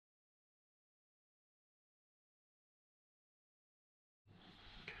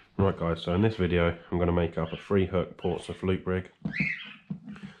Right guys, so in this video I'm going to make up a 3-hook Portsmouth loop rig.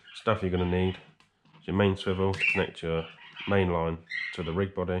 Stuff you're going to need is your main swivel to connect your main line to the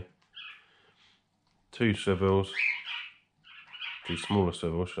rig body, 2 swivels, 2 smaller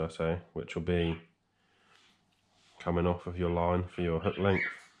swivels should I say, which will be coming off of your line for your hook length,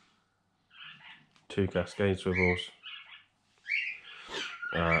 2 cascade swivels,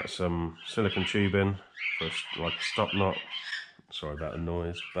 some silicone tubing for like a stop knot. Sorry about the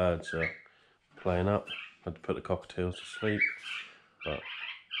noise, birds are playing up. Had to put the cockatiels to sleep, but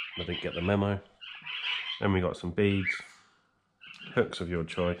I didn't get the memo. Then we got some beads, hooks of your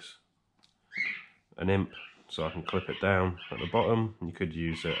choice, an imp so I can clip it down at the bottom. You could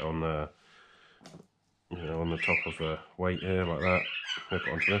use it on the, on the top of a weight here like that, hook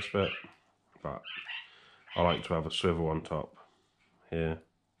it onto this bit, but I like to have a swivel on top here,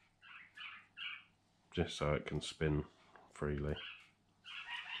 just so it can spin freely.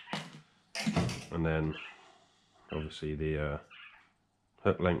 And then obviously the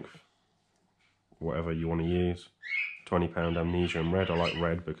hook length, whatever you want to use, £20 Amnesia in red. I like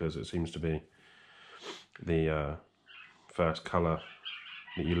red because it seems to be the first colour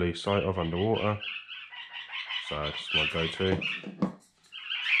that you lose sight of underwater, so it's my go-to.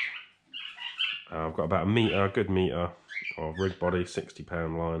 I've got about a good metre of rig body,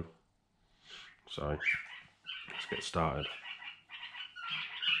 £60 line, so let's get started.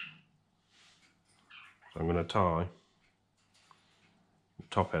 I'm going to tie the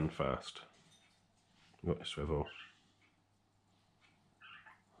top end first. You've got your swivel,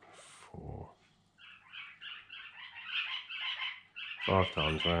 4, 5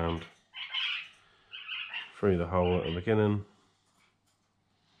 times round, through the hole at the beginning.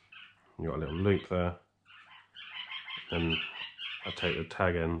 You've got a little loop there, then I take the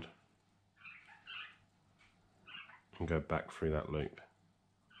tag end and go back through that loop.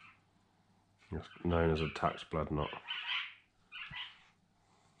 It's known as a tax blood knot.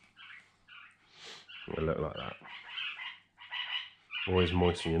 It'll look like that. Always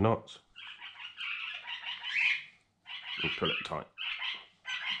moisten your knots and pull it tight.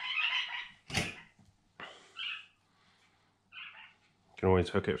 You can always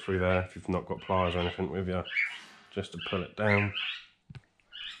hook it through there if you've not got pliers or anything with you, just to pull it down.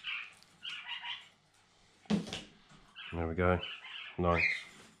 There we go, nice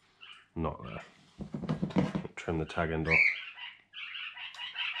knot there. Trim the tag end off.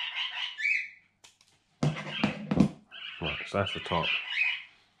 Right, so that's the top.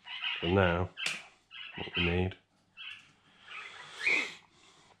 So now, what we need,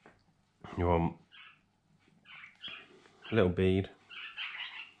 you want a little bead,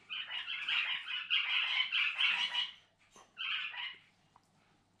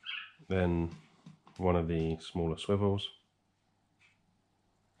 then one of the smaller swivels,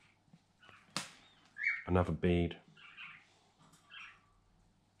 another bead,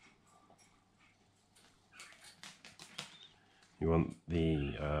 you want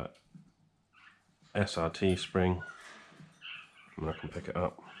the SRT spring, and I can pick it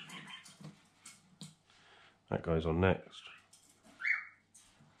up. That goes on next.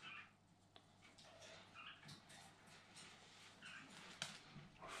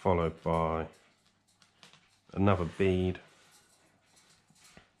 Followed by another bead,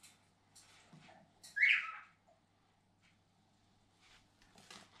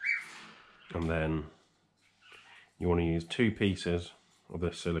 and then you want to use 2 pieces of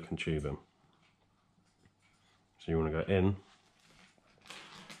this silicone tubing. So you want to go in,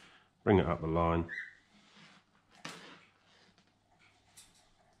 bring it up the line,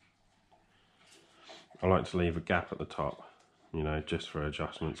 I like to leave a gap at the top, just for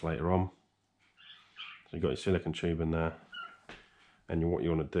adjustments later on. So you've got your silicone tube in there, and what you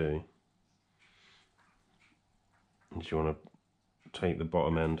want to do is you want to take the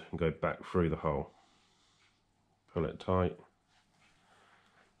bottom end and go back through the hole. Pull it tight,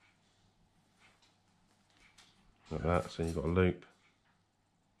 like that, so you've got a loop.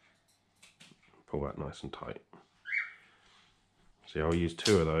 Pull that nice and tight. See, I'll use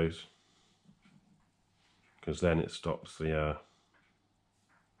 2 of those, because then it stops the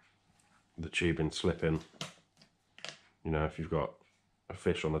tubing slipping. If you've got a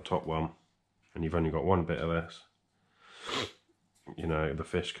fish on the top one and you've only got one bit of this, the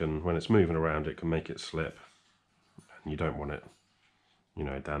fish can, when it's moving around, it can make it slip, and you don't want it,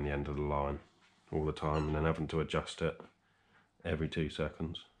 down the end of the line all the time, and then having to adjust it every 2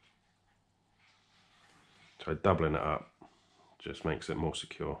 seconds. So doubling it up just makes it more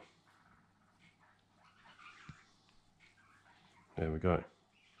secure. There we go.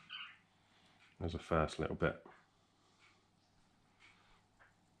 There's a first little bit.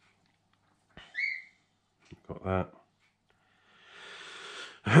 got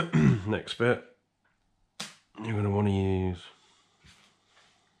that. Next bit, you're going to want to use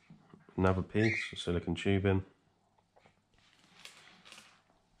another piece of silicone tubing,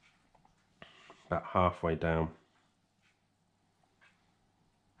 about halfway down.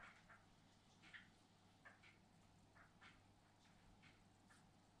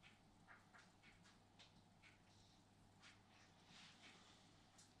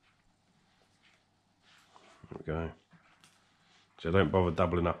 There we go. So don't bother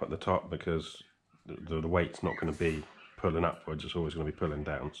doubling up at the top, because the weight's not going to be pulling upwards, it's always going to be pulling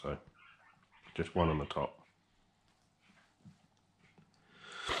down, so just one on the top.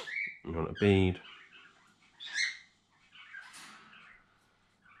 You want a bead.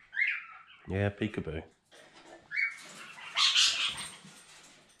 Yeah, peekaboo.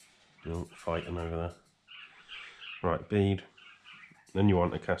 You're fighting over there. Right, bead. Then you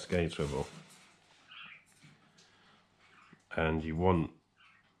want a cascade swivel. And you want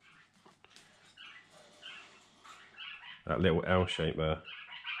that little L shape there.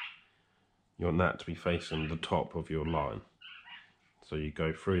 You want that to be facing the top of your line. So you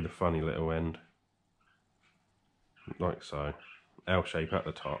go through the funny little end, like so. L shape at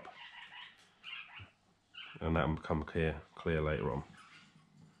the top. And that will become clear later on.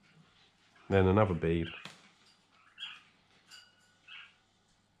 Then another bead.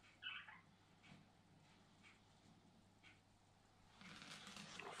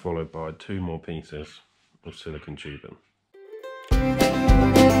 Followed by 2 more pieces of silicone tubing.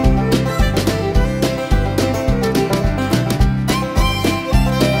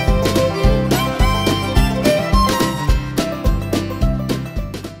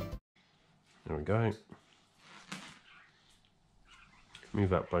 There we go. Move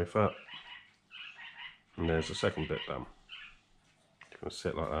that both up. And there's the second bit done. It's going to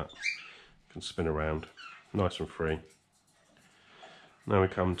sit like that. You can spin around, nice and free. Now we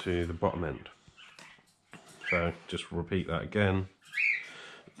come to the bottom end. So just repeat that again.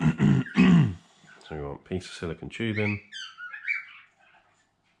 So we want a piece of silicone tubing.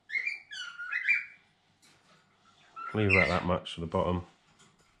 Leave about that much to the bottom.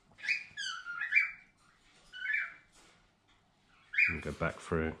 And go back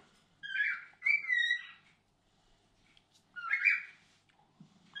through.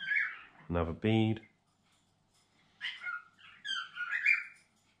 Another bead.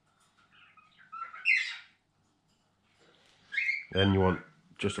 Then you want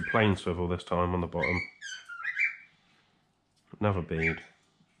just a plain swivel this time on the bottom. Another bead.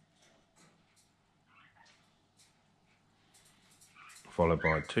 Followed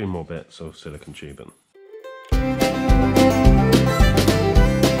by 2 more bits of silicone tubing.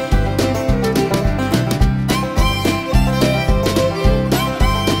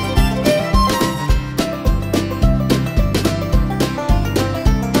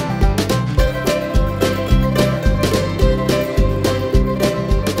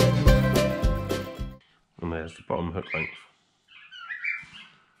 There's the bottom hook length,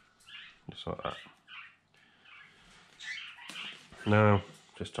 just like that. Now,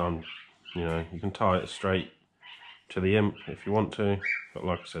 just on, you can tie it straight to the imp if you want to, but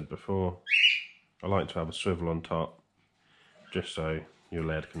like I said before, I like to have a swivel on top, just so your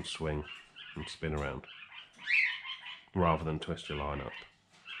lead can swing and spin around, rather than twist your line up.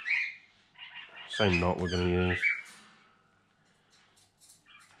 Same knot we're going to use.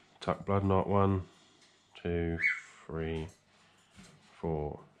 Tuck blood knot 1, 2, 3,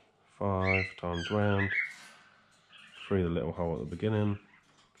 4, 5 times round, through the little hole at the beginning,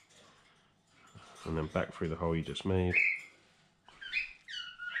 and then back through the hole you just made.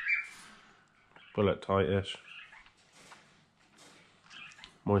 Pull it tightish,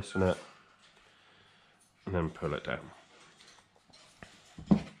 moisten it, and then pull it down.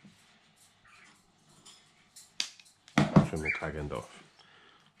 Trim the tag end off.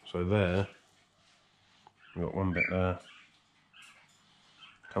 So there, we've got one bit there,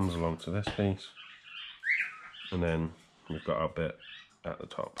 comes along to this piece, and then we've got our bit at the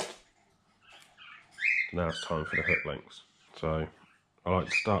top. Now it's time for the hook lengths. So I like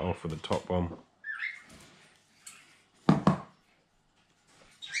to start off with the top one. I'm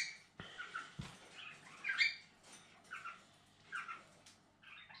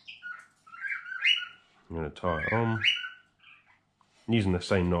going to tie it on. I'm using the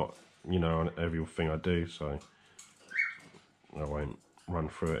same knot, on everything I do, so I won't run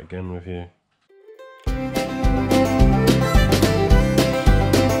through it again with you.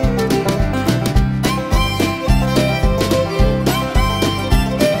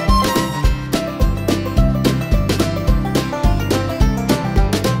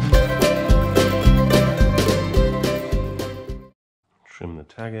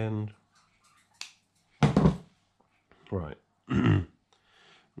 tag end. Right.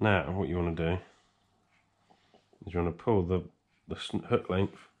 Now what you want to do is you want to pull the hook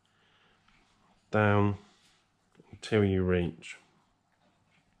length down until you reach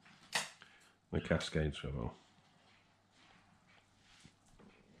the cascade swivel,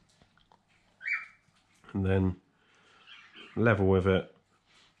 and then level with it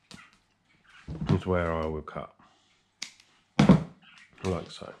is where I will cut,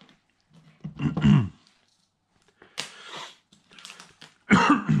 like so.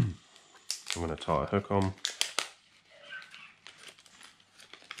 I'm going to tie a hook on.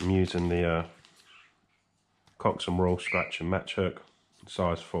 I'm using the Cox and Royal scratch and match hook,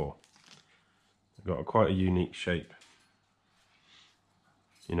 size 4. It's got quite a unique shape.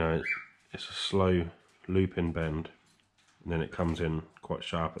 You know, it's a slow looping bend, and then it comes in quite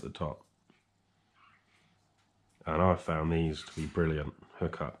sharp at the top. And I've found these to be brilliant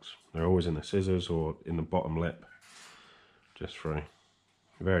hook cuts. They're always in the scissors or in the bottom lip, just through.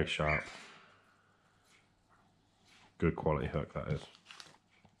 Very sharp. Good quality hook, that is.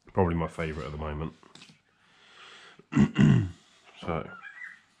 Probably my favourite at the moment. So, I'm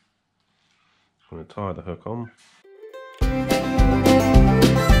going to tie the hook on.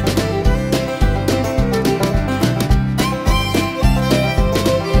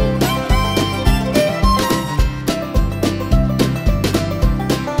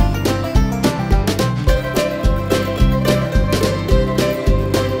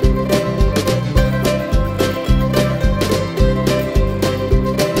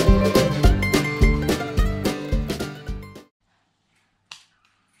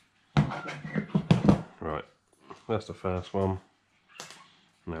 Right, that's the first one.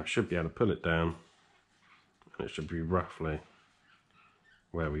 Now I should be able to pull it down, and it should be roughly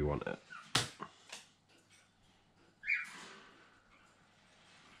where we want it.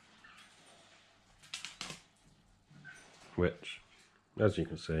 Which, as you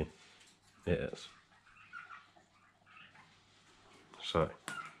can see, it is. So,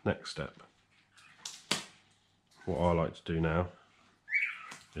 next step. What I like to do now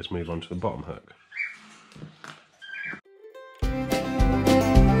is move on to the bottom hook.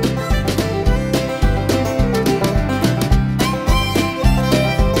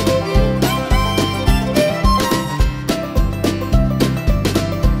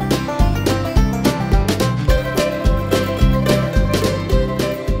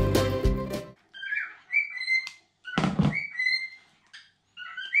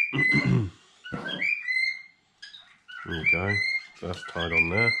 There you go, so that's tied on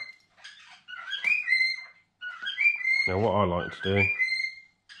there. Now what I like to do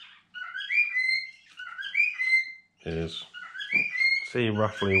is see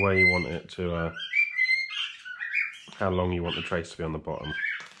roughly where you want it to, how long you want the trace to be on the bottom.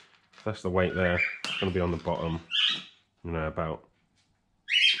 If that's the weight there, it's going to be on the bottom, you know, about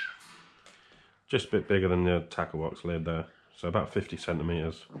just a bit bigger than the tackle box lid there, so about 50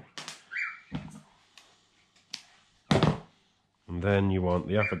 centimeters. And then you want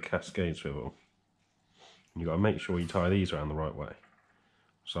the upper cascade swivel. You've got to make sure you tie these around the right way.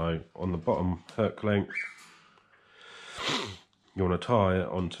 So on the bottom hook length, you want to tie it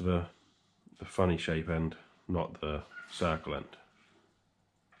onto the funny shape end, not the circle end.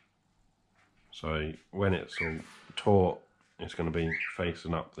 So when it's all taut, it's going to be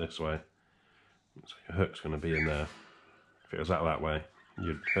facing up this way. So your hook's going to be in there. If it was out that way,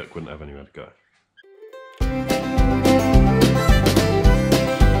 your hook wouldn't have anywhere to go.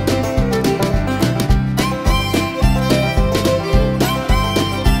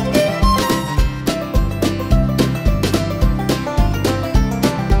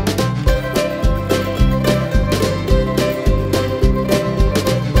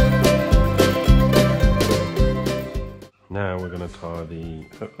 Now we're going to tie the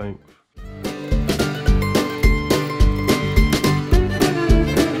hook length.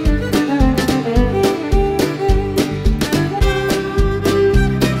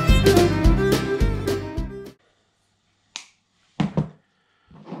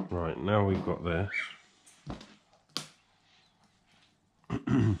 Right, now we've got this.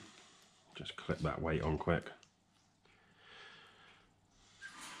 Just clip that weight on quick.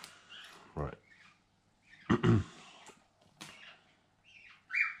 Right.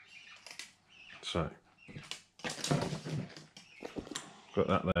 So, put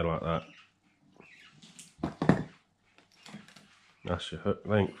that there like that. That's your hook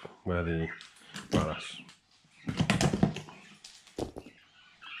length, where the, well,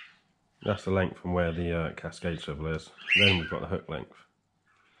 that's the length from where the cascade swivel is. Then we've got the hook length.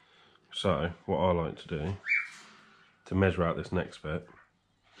 So, what I like to do, to measure out this next bit,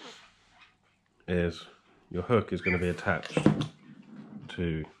 is your hook is going to be attached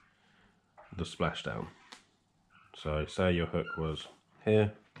to the splashdown. So say your hook was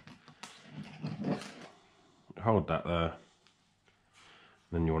here, hold that there,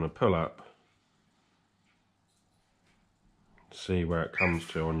 then you want to pull up, see where it comes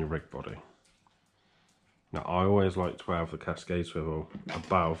to on your rig body. Now I always like to have the cascade swivel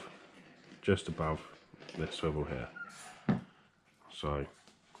above, just above this swivel here. So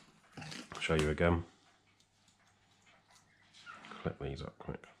I'll show you again. Clip these up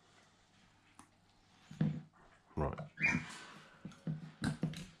quick. Right.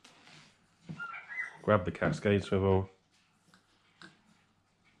 Grab the cascade swivel,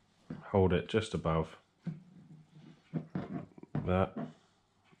 hold it just above that,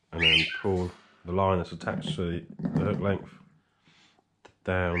 and then pull the line that's attached to the hook length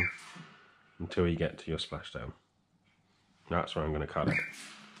down until you get to your splashdown. That's where I'm going to cut it.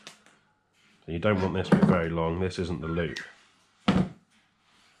 So you don't want this to be very long, this isn't the loop.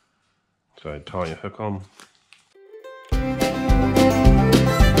 So tie your hook on.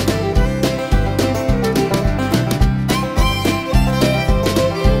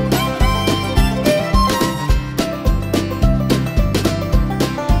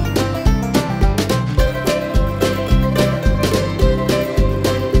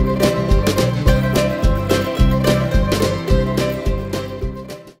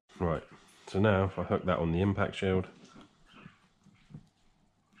 Right, so now if I hook that on the impact shield,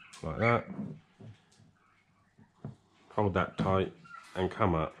 like that, hold that tight and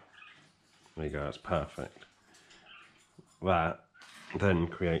come up, there you go, that's perfect. That then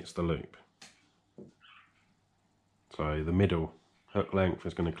creates the loop. So the middle hook length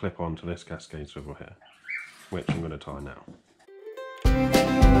is going to clip onto this cascade swivel here, which I'm going to tie now.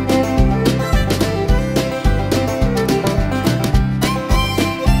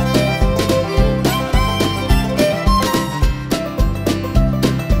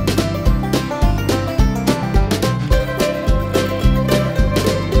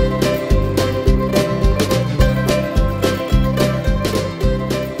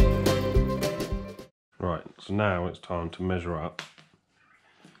 Right, so now it's time to measure up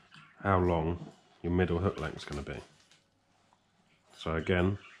how long your middle hook length is going to be. So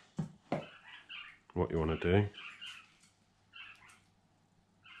again, what you want to do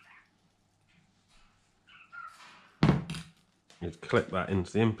is clip that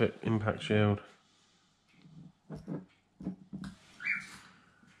into the impact shield.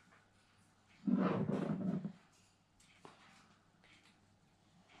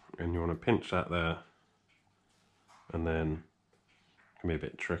 And you want to pinch that there, and then it can be a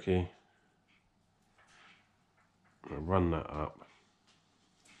bit tricky. I'll run that up.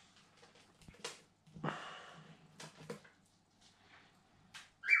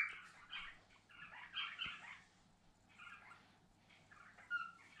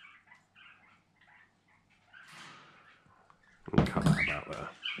 And cut that about there.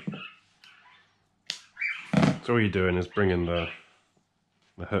 So all you're doing is bringing the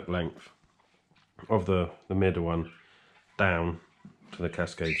hook length of the middle one down to the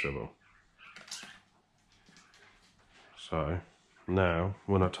cascade swivel. So now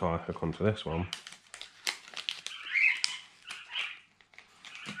when I tie a hook onto this one,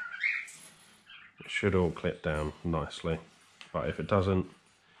 it should all clip down nicely, but if it doesn't,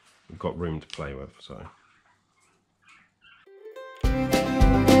 we've got room to play with. So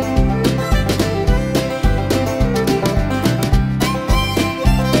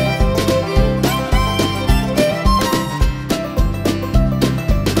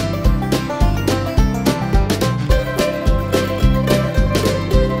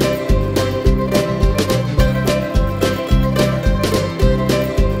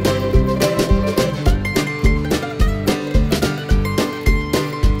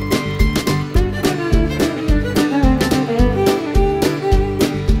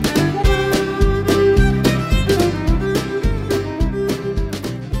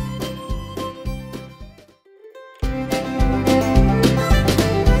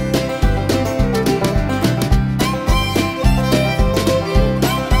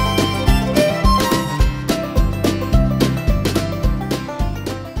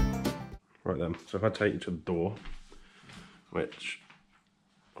so if I take you to the door, which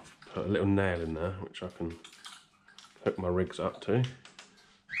I've put a little nail in there, which I can hook my rigs up to.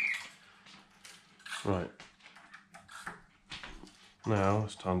 Right, now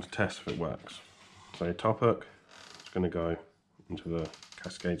it's time to test if it works. So your top hook is going to go into the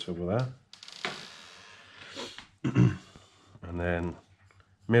cascade swivel there, and then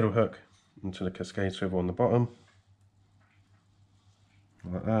middle hook into the cascade swivel on the bottom,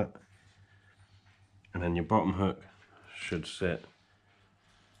 like that. and then your bottom hook should sit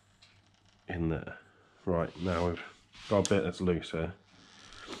in there. Right, now we've got a bit that's loose here,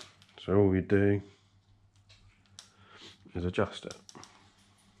 so all we do is adjust it.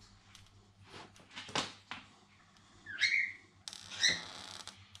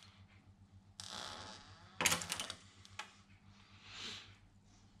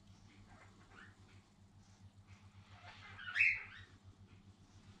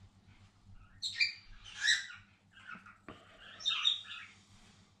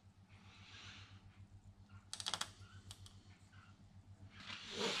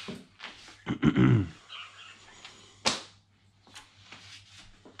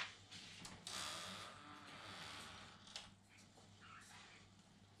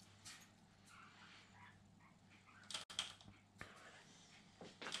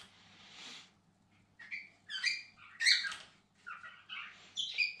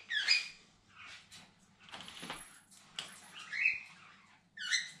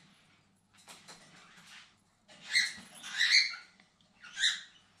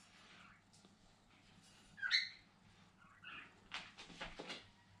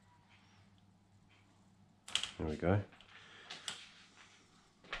 There we go.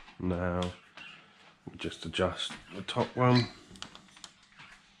 Now we just adjust the top one.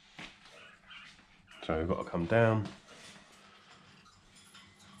 So we've got to come down.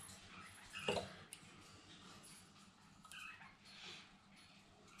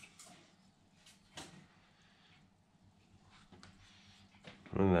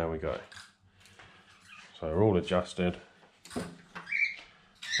 And there we go. So we're all adjusted,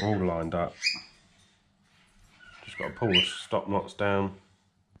 all lined up. Just got to pull the stop knots down.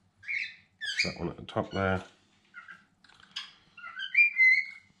 That one at the top there.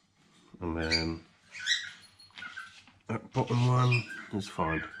 And then that bottom one is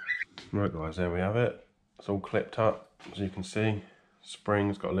fine. Right guys, there we have it. It's all clipped up, as you can see.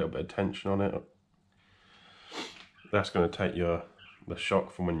 Spring's got a little bit of tension on it. That's going to take the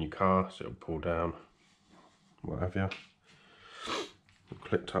shock from when you cast, it'll pull down, what have you.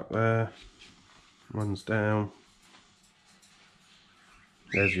 Clipped up there, runs down.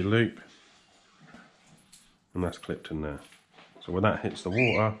 There's your loop, and that's clipped in there. So when that hits the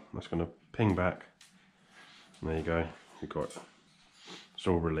water, that's going to ping back. And there you go, you've got it. It's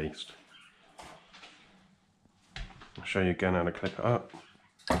all released. I'll show you again how to clip it up.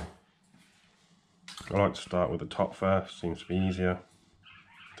 I like to start with the top first, seems to be easier.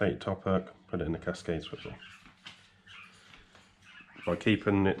 Take your top hook, put it in the cascade swivel. By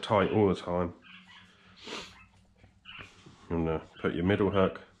keeping it tight all the time, you're going to put your middle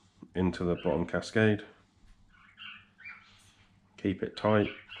hook into the bottom cascade. Keep it tight,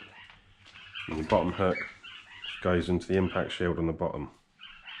 and your bottom hook goes into the impact shield on the bottom.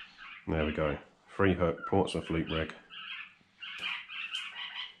 And there we go, 3 hook Portsmouth loop rig.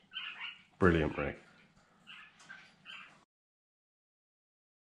 Brilliant rig.